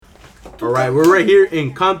Alright, we're right here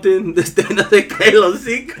in Compton. No se cae el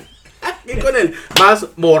hocico. Aquí con el más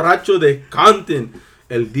borracho de Compton,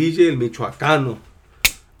 el DJ El Michoacano.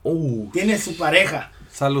 Tiene su pareja.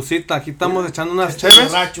 Salucita, aquí estamos echando unas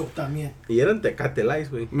cheves. Borracho también. Y eran Tecate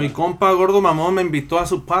Lights, güey. Mi compa Gordo Mamón me invitó a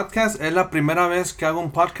su podcast. Es la primera vez que hago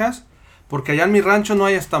un podcast. Porque allá en mi rancho no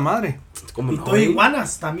hay esta madre. ¿Cómo ¿Y no, tú güey?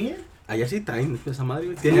 iguanas también? Allá sí traen esa madre,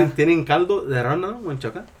 güey. ¿Tienen caldo de rana, güey, en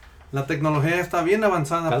Chaca? La tecnología está bien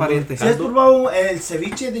avanzada, Caldo. pariente. ¿Sí has probado el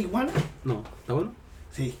ceviche de iguana? No, ¿está bueno?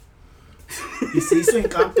 Sí. Y se hizo en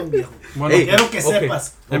Compton, viejo. Bueno, Ey, Quiero que ok.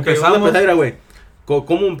 sepas. Empezamos. Vamos a empezar, güey.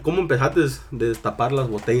 ¿Cómo empezaste de destapar las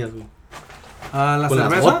botellas, güey? ¿La Con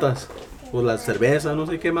cerveza? las botas. O la cerveza, no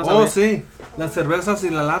sé qué más. Oh, había. sí. Las cervezas y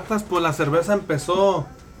las latas. Pues la cerveza empezó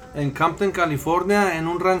en Compton, California, en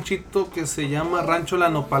un ranchito que se llama Rancho La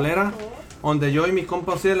Nopalera, donde yo y mi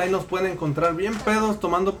compa Ociel ahí nos pueden encontrar bien pedos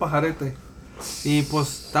tomando pajarete. Y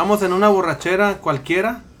pues estamos en una borrachera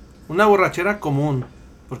cualquiera, una borrachera común,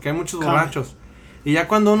 porque hay muchos borrachos. Y ya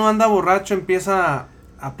cuando uno anda borracho empieza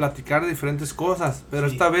a platicar de diferentes cosas, pero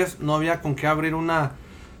Sí. esta vez no había con qué abrir una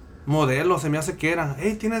modelo, se me hace que era.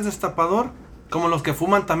 Hey, ¿tienes destapador? Como los que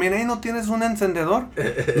fuman también. Hey, ¿no tienes un encendedor?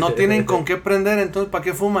 No tienen con qué prender, entonces ¿para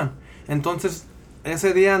qué fuman? Entonces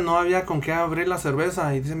ese día no había con qué abrir la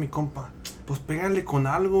cerveza y dice mi compa, pues pégale con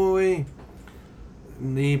algo, güey.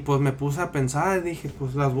 Y pues me puse a pensar y dije,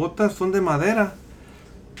 pues las botas son de madera.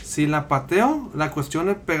 Si la pateo, la cuestión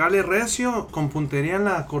es pegarle recio con puntería en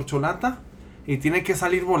la corcholata y tiene que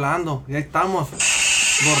salir volando. Y ahí estamos,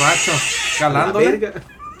 borrachos, calándole.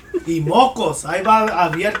 Y mocos, ahí va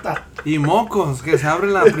abierta. Y mocos, que se abre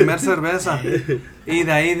la primer cerveza. Y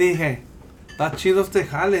de ahí dije, está chido este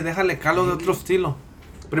jale, déjale calo de otro estilo.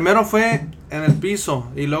 Primero fue en el piso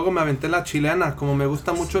y luego me aventé la chilena. Como me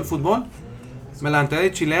gusta mucho el fútbol, me la aventé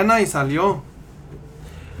de chilena y salió.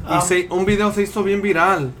 Y un video se hizo bien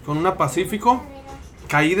viral con una Pacífico.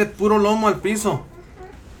 Caí de puro lomo al piso.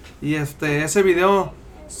 Y ese video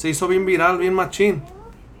se hizo bien viral, bien machín.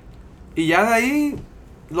 Y ya de ahí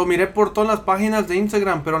lo miré por todas las páginas de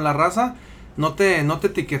Instagram, pero la raza no te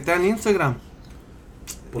etiquetea en Instagram.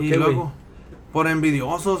 ¿Por Y qué, luego, güey? por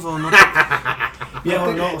envidiosos o no.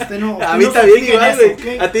 Viejo, no, usted no. A usted mí no también se fija igual, en güey. eso,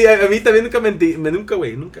 ¿ok? A mí también nunca,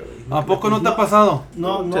 güey. ¿A poco no te ha pasado?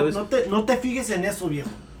 No te fijes en eso, viejo.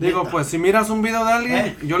 Digo, Neta. pues si miras un video de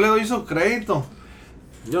alguien, yo le doy su crédito.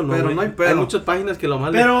 Yo no, Pero güey. no hay pedo. Hay muchas páginas que lo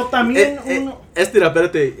mal. Pero también uno. Mira,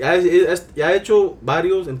 espérate. Ya he hecho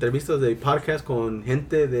varios entrevistas de podcast con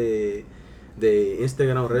gente de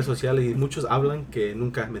Instagram o redes sociales y muchos hablan que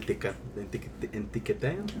nunca me etiquetean.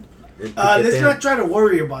 Let's not try to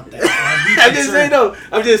worry about that.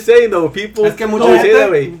 I'm just saying though, people. Es que mucha don't say that,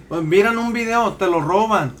 güey. gente miran un video, te lo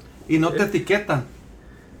roban y no te etiquetan.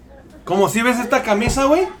 Como si ves esta camisa,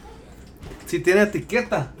 güey, si tiene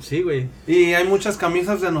etiqueta. Sí, güey. Y hay muchas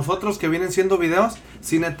camisas de nosotros que vienen siendo videos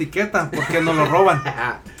sin etiqueta porque nos lo roban.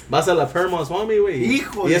 Vas a la Fairmont Swami, güey.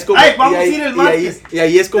 Hijo y de- es como, Ay, vamos y ahí- a ir el y ahí- martes. Y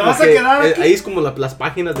ahí es como ¿Te vas a que quedar aquí? ahí es como las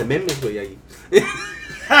páginas de memes, güey, ahí.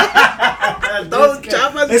 Todos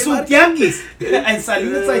chapas, es un marca. tianguis. En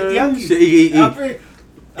Salinas hay tianguis. Sí, I'm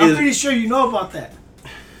pretty sure you know about that.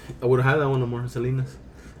 I would have had that one more, Salinas.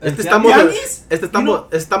 ¿El tianguis?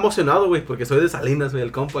 Está emocionado, güey, porque soy de Salinas, güey,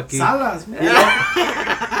 el compa aquí. Salas, güey.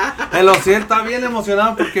 El Ociel está bien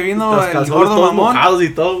emocionado porque vino Los el calzones gordo todos mamón. mojados y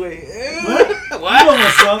todo, güey. You know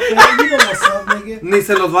what's up, man. You know what's up, nigga. Ni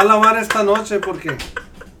se los va a lavar esta noche porque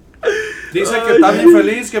dice que está bien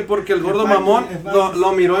feliz que porque el gordo mamón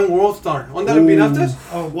lo miró en World Star. ¿Dónde lo miraste?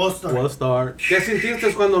 Oh, Wall Star. World Star. ¿Qué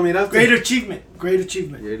sentiste cuando miraste? Great achievement. Great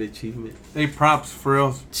achievement. Great achievement. Hey, props, for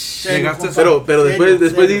real. Llegaste compa. Pero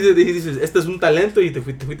después Serio. dices, este es un talento y te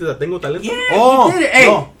fuiste a tengo talento. Yeah, Oh, we did it. Hey,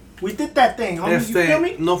 no. we did that thing, homie. You feel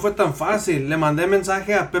me? No fue tan fácil. Le mandé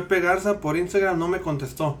mensaje a Pepe Garza por Instagram, no me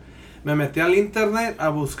contestó. Me metí al internet a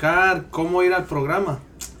buscar cómo ir al programa.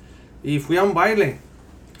 Y fui a un baile.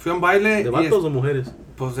 ¿De y vatos o mujeres?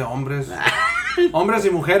 pues de hombres. Hombres y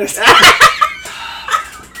mujeres.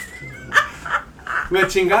 Me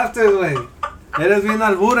chingaste, güey. Eres bien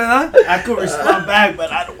albur, ¿verdad? I could respond back, but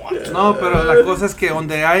I don't want to. No, pero la cosa es que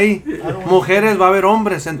donde hay mujeres va a haber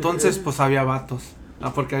hombres. Entonces, pues había vatos.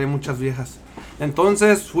 Porque había muchas viejas.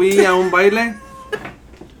 Entonces fui a un baile.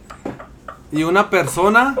 Y una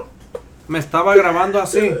persona me estaba grabando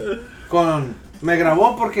así. Me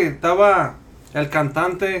grabó porque estaba el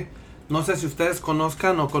cantante. No sé si ustedes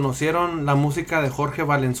conozcan o conocieron la música de Jorge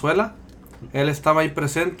Valenzuela. Él estaba ahí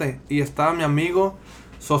presente. Y estaba mi amigo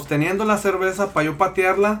sosteniendo la cerveza para yo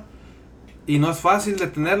patearla. Y no es fácil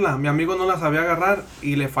detenerla. Mi amigo no la sabía agarrar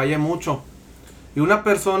y le fallé mucho. Y una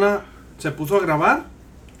persona se puso a grabar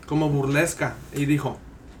como burlesca. Y dijo,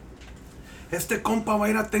 este compa va a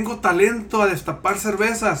ir a Tengo Talento a destapar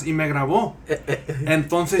cervezas. Y me grabó.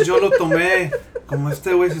 Entonces yo lo tomé como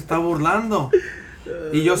este güey se está burlando.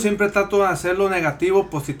 Y yo siempre trato de hacerlo negativo,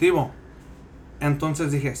 positivo.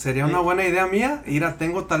 Entonces dije, sería una buena idea mía ir a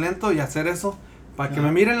Tengo Talento y hacer eso. Para que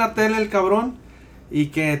me miren la tele el cabrón. Y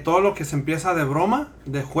que todo lo que se empieza de broma,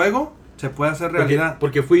 de juego, se puede hacer realidad.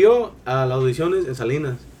 Porque fui yo a las audiciones en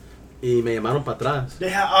Salinas. Y me llamaron para atrás. They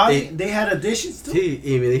had auditions too? Sí,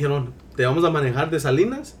 y me dijeron, te vamos a manejar de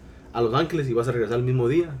Salinas a Los Ángeles y vas a regresar el mismo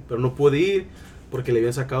día. Pero no pude ir porque le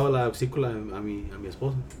habían sacado la vesícula a mi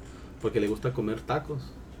esposa. Porque le gusta comer tacos.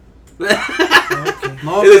 Okay.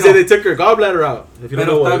 No, They took her gallbladder out.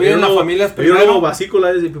 Pero está bien, la familia es primero. Yo no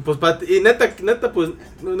vasícula, pues, y neta, pues,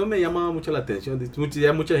 no me llamaba mucho la atención.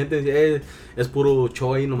 Ya mucha gente dice, es puro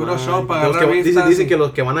show ahí nomás. Puro show para agarrar dicen que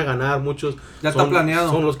los que van a ganar, muchos ya está planeado.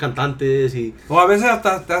 Son los cantantes y... O a veces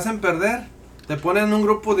hasta te hacen perder. Te ponen en un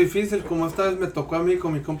grupo difícil, como esta vez me tocó a mí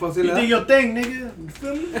con mi compa. You did your thing, nigga. You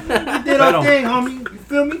feel me? You did your thing, homie. You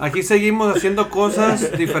feel me? Aquí seguimos haciendo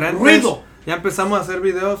cosas diferentes. Ruido. Ya empezamos a hacer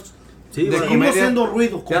videos. Sí, de Seguimos comedia. haciendo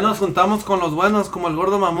ruido. Ya nos juntamos con los buenos, como el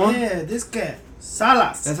gordo mamón. Yeah, this cat.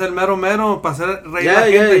 Salas. Es el mero para hacer reír a la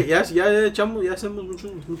gente. Ya hacemos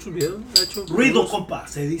muchos videos. Ruido, compa,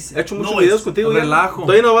 se dice. He hecho muchos No videos es contigo. relajo.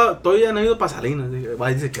 Todavía no he ido para Salinas.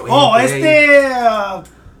 Dice que Oh, voy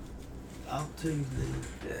I'll tell you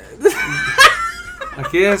later.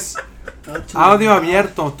 Aquí es I'll tell you audio later.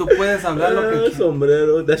 abierto. Tú puedes hablar lo que quieras.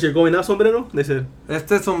 sombrero. ¿That's your going out sombrero?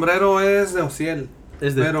 Este sombrero es de Ociel.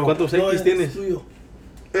 Pero ¿Cuántos No, X es tienes? tuyo.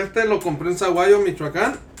 este lo compré en Zaguayo,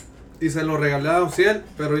 Michoacán. Y se lo regalé a Ociel.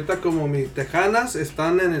 Pero ahorita como mis tejanas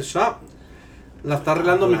están en el shop. La está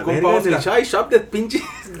arreglando mi compa El Oscar. chai shop de pinche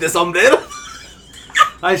de sombrero.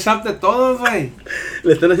 Hay shop de todos, güey.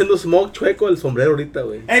 Le están haciendo smoke chueco al sombrero ahorita,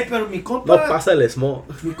 güey. Ey, pero mi compa. No pasa el smoke.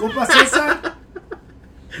 Mi compa César.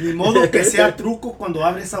 Ni modo que sea truco cuando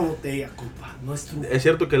abre esa botella, compa. No es truco. Es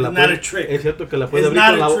cierto que la It's not a puedes, trick. es cierto que la puedes It's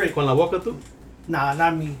abrir not a trick. con la boca tú. Nah,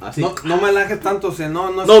 not me. Así. No me lajes tanto, o sea, no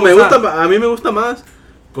es No, me cosa- gusta, a mí me gusta más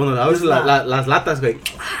cuando le abres Es la- las latas, güey.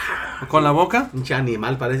 ¿Con la boca? Pinche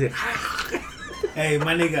animal parece. Hey,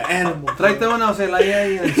 my nigga, animal. Tráete una, o sea, la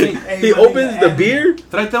ahí en el zinc. Hey, He my opens nigga, the animal. beer.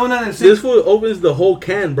 Tráete una en el This zinc. fool opens the whole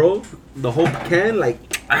can, bro. The whole can, like.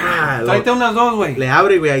 Tráete unas dos, güey. Le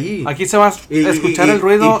abre, güey, allí. Aquí se va a escuchar el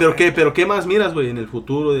ruido. Pero ¿qué más miras, güey, en el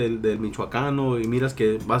futuro del Michoacano? Y miras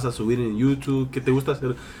que vas a subir en YouTube. ¿Qué te gusta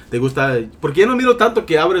hacer? ¿Te gusta? Porque yo no miro tanto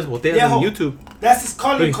que abres botellas Viejo. en YouTube. That's his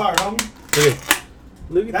calling Hey. card, homie. Oye,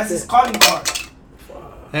 look at That's his that. calling card.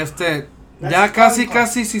 Ya That's casi, calling card.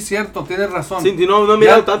 casi, sí, cierto, tienes razón. Sí, no he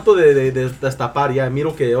mirado Ya. tanto de destapar, ya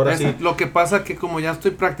miro que ahora sí. Lo que pasa que como ya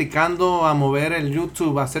estoy practicando a mover el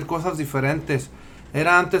YouTube, a hacer cosas diferentes.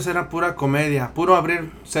 Antes era pura comedia, puro abrir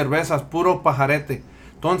cervezas, puro pajarete.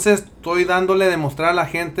 Entonces estoy dándole demostrar a la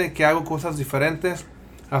gente que hago cosas diferentes.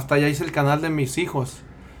 Hasta ya hice el canal de mis hijos.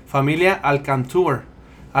 Familia Alcantour.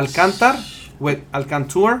 Alcantar,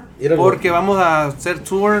 Alcantour. Mira, Porque vamos a hacer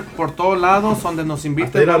tour por todos lados donde nos Hasta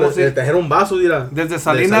inviten. mira, Vamos a le ir trajeron vasos, mira. desde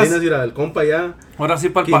Salinas. Mira, el compa ya. Ahora sí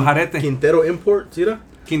para el pajarete. Quintero Import, mira.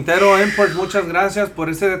 Quintero Import, muchas gracias por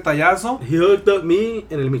ese detallazo. He hooked up me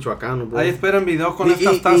en el Michoacano, bro. Ahí esperen video con Y-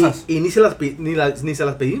 estas y- tazas. Y ni se las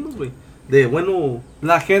pedimos, güey. De bueno.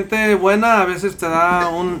 La gente buena a veces te da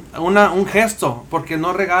un gesto, porque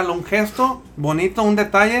no regala un gesto bonito, un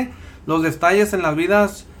detalle. Los detalles en las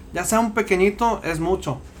vidas, ya sea un pequeñito, es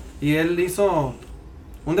mucho. Y él hizo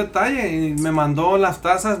un detalle y me mandó las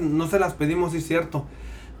tazas, no se las pedimos, sí es cierto.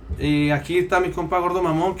 Y aquí está mi compa Gordo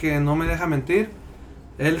Mamón, que no me deja mentir.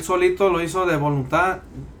 Él solito lo hizo de voluntad.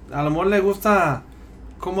 A lo mejor le gusta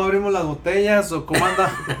cómo abrimos las botellas o cómo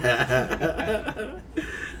anda.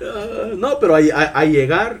 No, pero a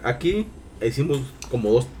llegar aquí hicimos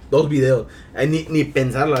como dos videos. Ni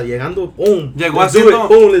pensarla, llegando, ¡pum! Llegó Let's do haciendo- it,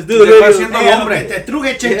 ¡pum! Let's do the llegó video. haciendo- Hey, hombre. que te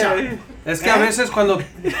truje, chencha. Es que a veces cuando...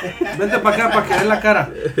 Vente para acá para que veas la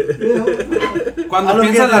cara. Cuando A lo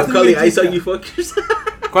piensas que las te- Cully, I saw you fuckers.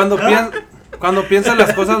 Cuando piensas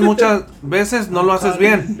las cosas muchas veces no lo haces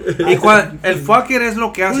bien. Y el fucker es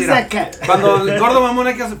lo que hace. Who's mira. that cat? Cuando el gordo mamón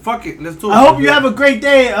hay que hacer fuck it, let's do I it. hope you have a great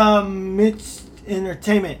day, Mitch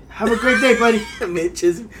Entertainment. Have a great day, buddy. Mitch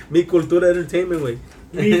es mi cultura entertainment, güey.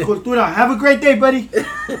 Mi cultura. Have a great day, buddy.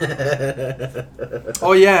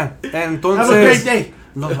 Oh yeah, Have a great entonces day.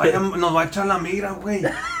 nos va a echar la migra, güey.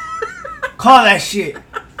 Call that shit.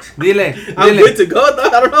 Dile. I'm good to go. No, I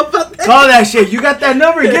don't know about that. Call that shit. You got that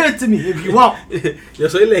number? Give it to me if you want. Yo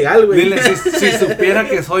soy legal, güey. Dile, si supiera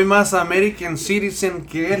que soy más American Citizen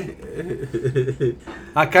que él.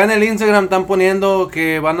 Acá en el Instagram están poniendo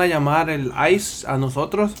que van a llamar el ICE a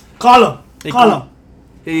nosotros. Call him.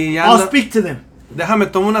 Y ya I'll speak to them. déjame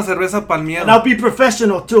tomar una cerveza para el miedo. And I'll be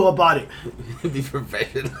professional too about it. Be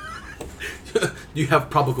professional. You have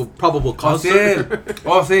probable Oh, cause.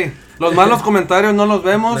 sí. Los malos comentarios no los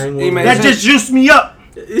vemos. Y me That dicen, just juiced me up.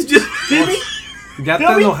 It's just. ya te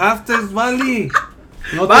Feel me? enojaste, Vali.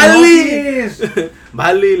 No te Vali. enojes.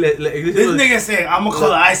 Vale, This nigga said, I'm gonna call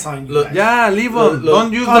the ice on you. Look. Ya, leave them.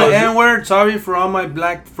 Don't use the N-word. Sorry for all my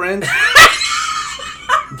black friends.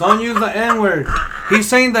 Don't use the N-word. He's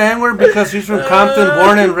saying the N-word because he's from Compton,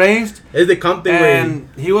 born and raised. Es de Compton, güey. And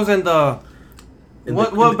he was in the...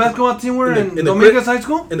 What basketball team were in the Dominguez High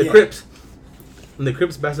School? In the Yeah. Crips. In the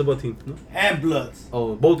Crips basketball team, ¿no? And Bloods.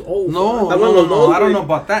 Oh, both. Oh, No, estaban los dos, I don't güey. know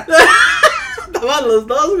about that. Estaban los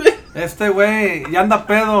dos, güey. Este güey ya anda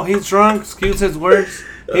pedo. He's drunk. Excuse his words.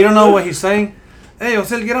 He don't know what he's saying. Hey,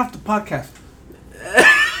 Osel, get off the podcast.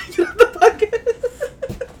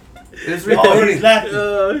 It's Oh, recording. he's laughing.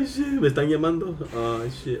 Oh, shit. Me están llamando. Oh,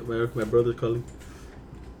 shit. My brother's calling.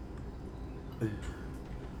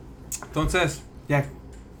 Entonces, ya.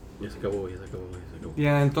 Ya se acabó.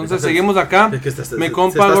 Ya, entonces Estás- seguimos acá. Es que se Mi se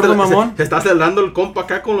compa está gordo cel- mamón. Se está acelerando el compa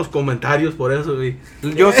acá con los comentarios, por eso, güey.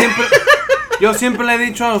 Yo siempre le he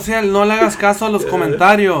dicho a Ociel, no le hagas caso a los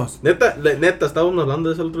comentarios. Neta, estábamos hablando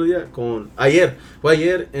de eso el otro día fue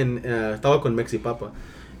ayer estaba con Mexi Papa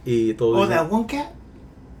y todos Oh, that one cat?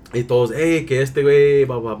 y todos, que este güey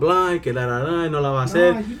bla bla bla, y que y no la va a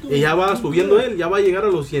hacer, y ya va subiendo él, ya va a llegar a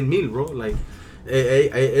los 100,000, bro, like,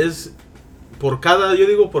 es por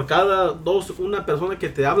cada dos, una persona que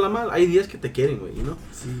te habla mal, hay 10 que te quieren, güey, you know?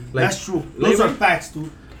 Like, That's true. Those are facts, dude.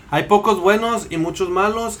 Hay pocos buenos y muchos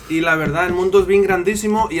malos. Y la verdad, el mundo es bien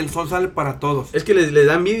grandísimo y el sol sale para todos. es que les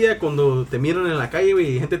da envidia cuando te miran en la calle,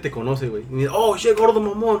 güey, y gente te conoce, güey. Y mira, oh, shit, gordo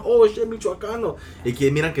mamón, oh, shit, michoacano. Y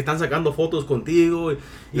que miran que están sacando fotos contigo.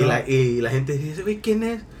 Y la gente dice, güey, ¿quién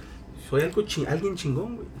es? Soy alguien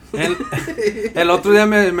chingón, güey. El otro día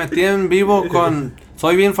me metí en vivo con...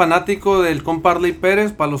 Soy bien fanático del compa Arley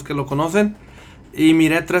Pérez, para los que lo conocen. Y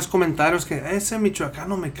miré 3 comentarios que ese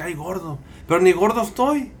michoacano me cae gordo. Pero ni gordo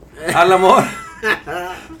estoy. Al amor.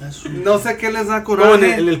 No sé qué les da No,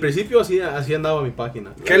 coraje. en el principio así andaba mi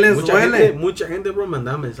página. ¿Qué les duele? Mucha gente, bro,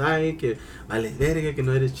 mandaba mensajes que vale verga, que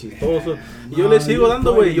no eres chistoso. Y yo le sigo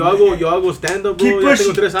dando, güey. Yo hago stand-up, bro. Ya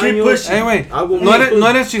tengo 3 años. Güey, Hago no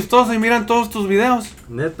eres chistoso y miran todos tus videos.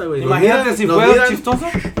 Neta, güey. Imagínate si fueras chistoso.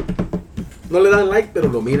 No le dan like, pero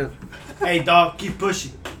lo miran. Hey, dog, keep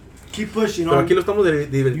pushing. Keep pushing. Pero aquí lo estamos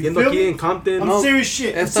divirtiendo You feel aquí me? en Compton. I'm No, serious shit.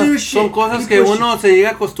 I'm Estas serious son shit. cosas Keep que pushing. uno se llega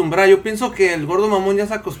a acostumbrar. Yo pienso que el gordo mamón ya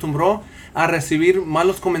se acostumbró a recibir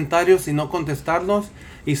malos comentarios y no contestarlos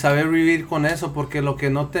y saber vivir con eso, porque lo que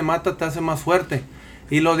no te mata te hace más fuerte.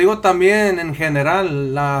 Y lo digo también en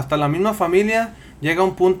general, hasta la misma familia llega a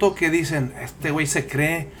un punto que dicen, este güey se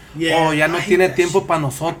cree, o ya no I hate tiene that tiempo shit. para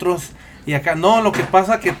nosotros. Y acá no, lo que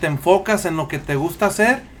pasa es que te enfocas en lo que te gusta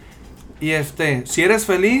hacer y si eres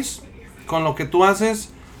feliz con lo que tú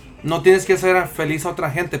haces, no tienes que ser feliz a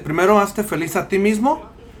otra gente. Primero hazte feliz a ti mismo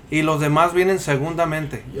y los demás vienen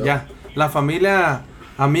segundamente. Yo. Ya, la familia,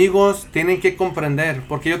 amigos tienen que comprender,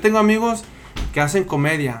 porque yo tengo amigos que hacen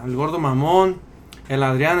comedia, el gordo mamón, el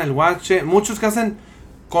Adrián, el Guache, muchos que hacen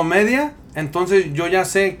comedia. Entonces yo ya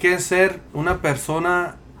sé qué es ser una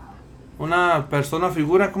persona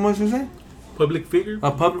figura, ¿cómo se dice? Public figure.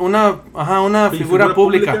 Una Sí, figura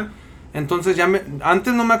pública. Entonces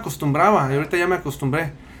antes no me acostumbraba, y ahorita ya me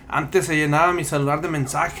acostumbré. Antes se llenaba mi celular de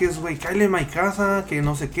mensajes, güey, cállate a mi casa, que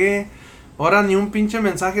no sé qué. Ahora ni un pinche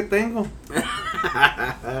mensaje tengo.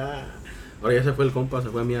 Ahora ya se fue el compa, se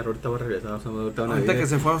fue a mí, ahorita va a regresar. Ahorita que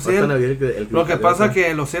se fue a Ociel. Ociel. Lo que pasa es que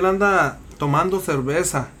el Ociel anda tomando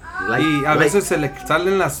cerveza. Y a veces se le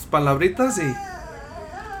salen las palabritas y...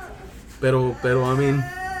 Pero, I mean,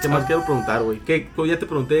 ¿qué más quiero preguntar, güey? Ya te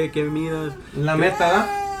pregunté, ¿qué miras? La meta,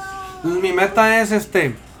 ¿verdad? Mi meta es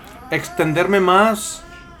extenderme más,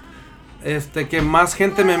 que más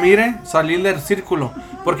gente me mire, salir del círculo,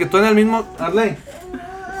 porque tú en el mismo, Arley,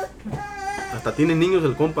 Hasta tiene niños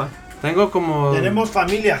el compa. tengo como... Tenemos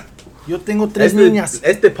familia. Yo tengo 3 niñas.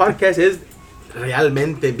 Este podcast es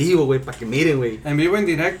realmente vivo, güey, para que miren, güey. En vivo, en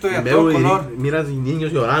directo y a Veo, todo güey, color. miras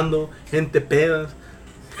niños llorando, gente pedas.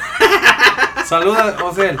 Saluda,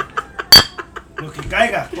 Osel. Lo que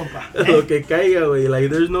caiga, compa. Lo que caiga, güey. Like,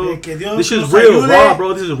 there's no. Que Dios This is nos real, ayude raw,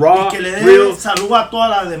 bro. This is raw, Y que le dé real. saludo a toda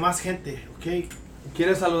la demás gente, ¿ok?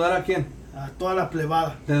 ¿Quieres saludar a quién? A toda la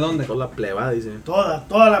plebada. ¿De dónde? Toda la plebada, dice.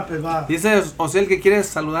 Toda la plebada. Dice Osiel que quiere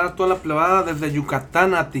saludar a toda la plebada desde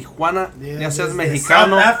Yucatán a Tijuana, ya seas Desde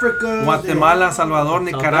mexicano, South Africa, Guatemala, Salvador,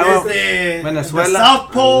 Nicaragua, desde Venezuela. the South A la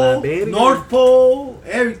Pole, verga. North Pole,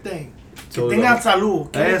 everything. Que Todo. tengan salud.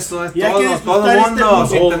 ¿ok? Eso es Y hay que todo, todo disfrutar el este mundo,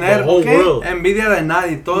 sin The tener whole ¿ok? world. envidia de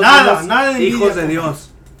nadie, todos Nada somos de hijos envidia, de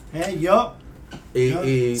Dios. Yo.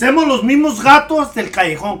 Y Somos los mismos gatos del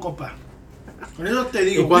callejón, compa. Por eso te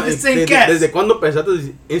digo, we're the same cats. ¿Desde cuándo empezaste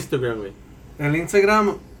Instagram, güey? El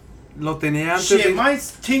Instagram lo tenía antes Shit, de...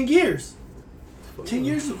 mine's 10 years. 10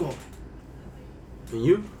 years ago. ¿Y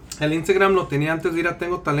you? El Instagram lo tenía antes de ir a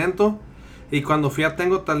Tengo Talento. Y cuando fui a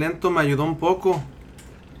Tengo Talento me ayudó un poco.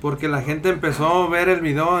 Porque la gente empezó a ver el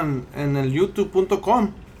video en el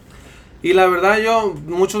youtube.com. Y la verdad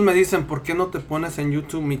muchos me dicen, ¿por qué no te pones en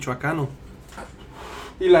YouTube Michoacano?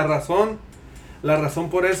 Y la razón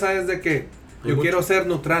por esa es de que yo quiero ser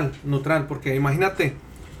neutral, porque imagínate,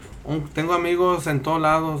 tengo amigos en todos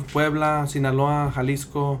lados, Puebla, Sinaloa,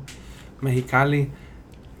 Jalisco, Mexicali,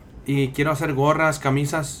 y quiero hacer gorras,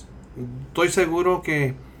 camisas. Estoy seguro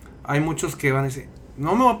que hay muchos que van a decir,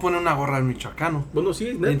 no me voy a poner una gorra del Michoacano. Bueno, sí,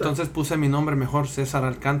 Y neta. entonces puse mi nombre mejor, César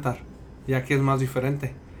Alcántar, ya que es más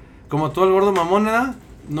diferente. Como tú el gordo mamón, ¿verdad?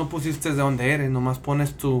 No pusiste de dónde eres, nomás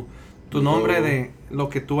pones tu nombre No. de lo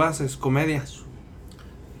que tú haces, comedia.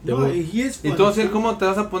 No, he is ¿Y funny. tú, Osiel, cómo te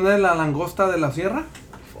vas a poner la langosta de la sierra?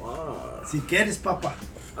 Si quieres, papá.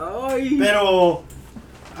 Ay. Pero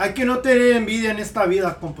hay que no tener envidia en esta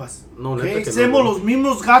vida, compas. No, ¿ok? neta que no, Somos bro. los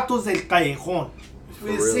mismos gatos del callejón. For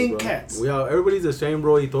We're the real, same bro. cats. Everybody's the same,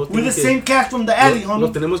 bro. Y todos We're the tienen que- same cats from the alley, Nos homie.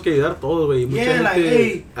 tenemos que ayudar todos, güey. Mucha Yeah, gente like,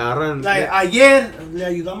 hey, agarran... Ayer le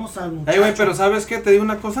ayudamos al muchacho. Ey, güey, pero ¿sabes qué? Te digo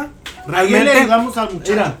una cosa. Ayer le ayudamos al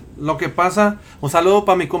muchacho. Mira, lo que pasa, un saludo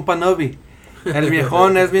para mi compa Novi. El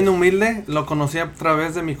viejón es bien humilde, lo conocí a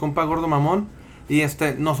través de mi compa Gordo Mamón. Y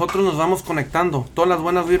nosotros nos vamos conectando, todas las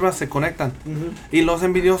buenas vibras se conectan. Y los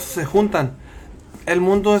envidiosos se juntan. El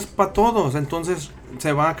mundo es para todos, entonces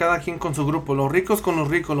se va cada quien con su grupo. Los ricos con los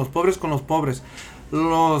ricos, los pobres con los pobres.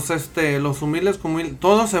 Los humildes con humildes,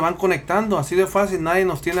 todos se van conectando, así de fácil, nadie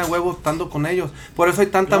nos tiene a huevo estando con ellos. Por eso hay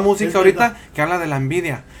tanta No, música es ahorita verdad. que habla de la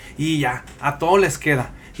envidia. Y ya, a todos les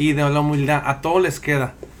queda. Y de la humildad, a todos les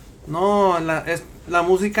queda. No, la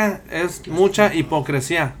música es mucha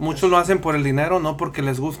hipocresía. Muchos lo hacen por el dinero, no porque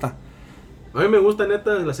les gusta. A mí me gusta,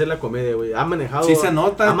 neta, hacer la comedia, güey. Ha manejado... Sí se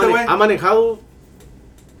nota, ha, güey. ha manejado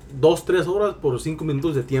 2-3 horas por 5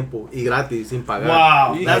 minutos de tiempo. Y gratis, sin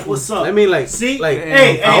pagar. Wow, Y- that's what's up. I mean, like... Sí. like,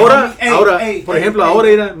 Ey, ahora, ey, ahora, ey, por ey, ejemplo, ey.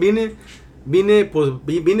 ahora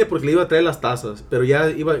vine porque le iba a traer las tazas. Pero ya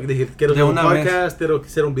dije, quiero De hacer un una vez. podcast, quiero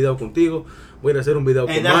hacer un video contigo. Voy a ir a hacer un video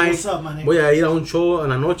Hey, con that's Mike. what's up, man. Voy a ir a un show en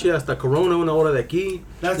la noche hasta Corona, 1 hora de aquí.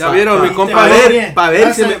 That's Ya up. vieron, mi Y compa, te va a ir ver, bien. pa' ver Va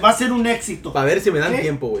a si ser- me- va a ser un éxito. Para ver si me dan ¿Qué?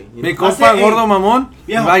 tiempo, güey. Mi Va a compa ser- Gordo ey, Mamón,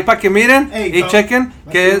 viejo. ahí para que miren Ey, y va- chequen va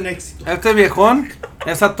a que ser un éxito. este viejón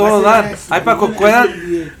es a Va a todo ser un dar. éxito. Ahí para que Bien, puedan.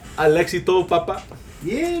 bien, Al éxito, papá.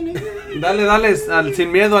 bien, nigga. Dale,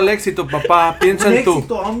 sin miedo al éxito, papá. Piensa Un en tu,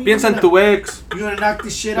 éxito, homie. piensa en tu ex. You gonna knock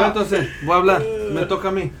this shit No, out. entonces, voy a hablar, me toca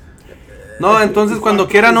a mí. No, entonces cuando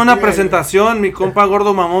quieran una presentación, mi compa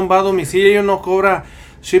Gordo Mamón va a domicilio, no cobra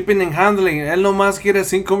shipping and handling. Él nomás quiere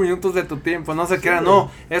 5 minutos de tu tiempo, no se crea, no.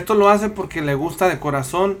 Esto lo hace porque le gusta de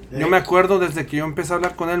corazón. Yo me acuerdo desde que yo empecé a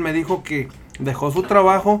hablar con él, me dijo que dejó su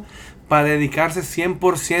trabajo para dedicarse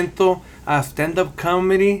 100% a stand-up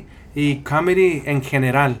comedy y comedy en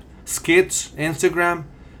general. Skits, Instagram,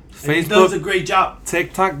 And he does a Facebook, great job.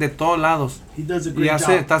 TikTok, de todos lados. He does a Y great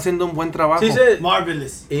está job. haciendo un buen trabajo. Sí, sé.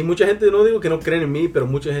 Marvelous. Y mucha gente, no digo que no creen en mí, pero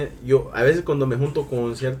mucha gente, yo a veces cuando me junto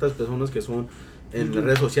con ciertas personas que son en las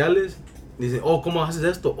redes sociales, dicen, oh, ¿cómo haces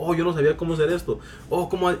esto? Oh, yo no sabía cómo hacer esto. Oh,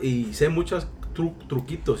 ¿cómo? Y sé muchos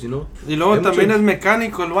truquitos, ¿no? Y luego Hay también mucho- es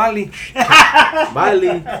mecánico el Wally.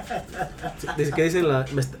 Vale. Dice que dicen,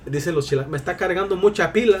 dicen los chilanos, me está cargando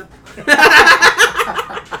mucha pila.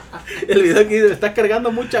 El video que dice, me está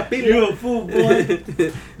cargando mucha pila. You a fool, boy.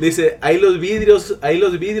 Dice, hay los vidrios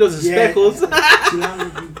Yeah. espejos.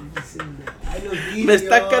 Ay, los Me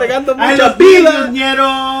está vídeos. cargando Ay, mucha los pila. vídeos, ñero.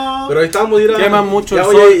 Pero ahí estamos a ir a... Quema mucho ya, el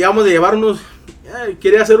voy sol. ya vamos a llevar unos...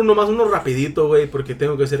 quería hacer uno rapidito, güey, porque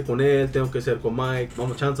tengo que hacer con él, tengo que hacer con Mike.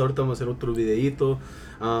 Vamos, chance, ahorita vamos a hacer otro videito.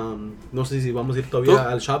 No sé si vamos a ir todavía ¿Tú?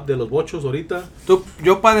 al shop de los bochos ahorita.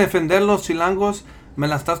 Yo para defender los chilangos, me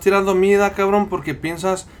la estás tirando a mí, ¿da, cabrón? Porque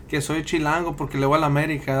piensas que soy chilango porque le voy a la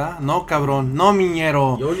América, ¿da? No, cabrón, no,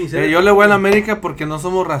 miñero. Yo ni sé. Yo le voy a la América porque no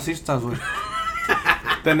somos racistas, güey.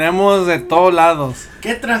 Tenemos de todos lados.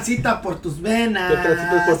 ¿Qué transita por tus venas? ¿Qué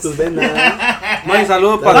transitas por tus venas? Buen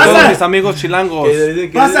saludo para Pasa. todos mis amigos chilangos.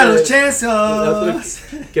 Pasa los chesos.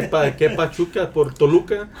 ¿Qué Pachuca por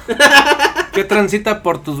Toluca? ¿Qué transita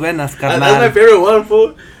por tus venas, That's my carnal? favorite one,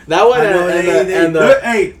 fool. That one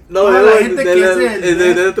Ey, no, toda la gente que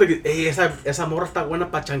es de otro que, ey, esa morra está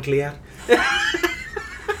buena para chanclear. Esa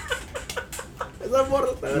morra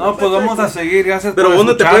está buena No, pa' pues vamos a chanclear. seguir, gracias Pero por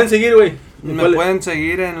 ¿dónde te escuchar. pueden seguir, güey? Me pueden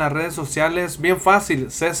seguir en las redes sociales, bien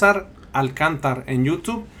fácil, César Alcántar en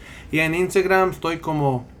YouTube y en Instagram estoy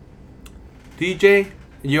como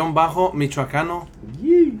DJ-Michoacano,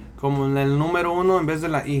 como en el número 1 en vez de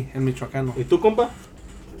la I, en Michoacano. ¿Y tú, compa?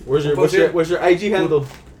 Where's your IG handle?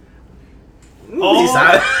 Oh. Sí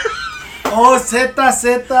sabe. OZZ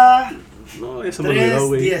No, eso me olvidó,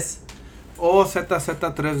 güey. 310. O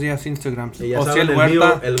ZZ3días Instagram. Y ya O si saben, el el mío,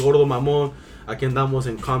 Huerta. el gordo mamón. Aquí andamos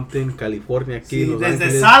en Compton, California, aquí Sí, en Los desde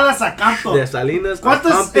Ángeles. Salas a Compton. De Salinas a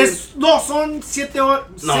 ¿Cuántas Compton. es? No, son 7 horas.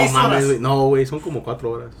 No 6 mames, horas. güey. No, güey, son como 4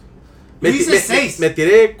 horas. Yo hice 6. Me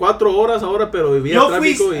tiré 4 horas ahora, pero vivía Yo,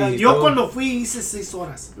 tráfico y yo todo. cuando fui hice 6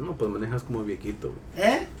 horas. No, pues manejas como viejito, güey.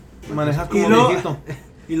 ¿Eh? Manejas Y como luego- viejito.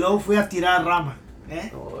 Y luego fui a tirar rama.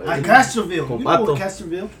 ¿Eh? Oh, A eh. Castroville. Con You know pato.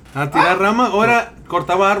 Castroville? A tirar rama, ahora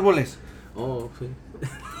cortaba árboles. Oh, sí.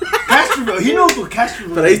 Castroville. He knows what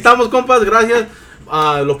Castroville Pero ahí is. estamos, compas, gracias.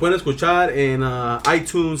 Lo pueden escuchar en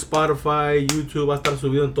iTunes, Spotify, YouTube. Va a estar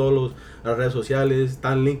subido en todas las redes sociales.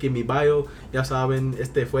 Está el link en mi bio. Ya saben,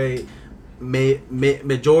 este fue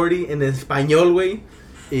Majority en español, güey.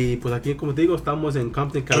 Y pues aquí, como te digo, estamos en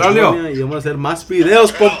Compton, California. Y vamos a hacer más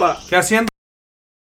videos, compa. ¿Qué haciendo?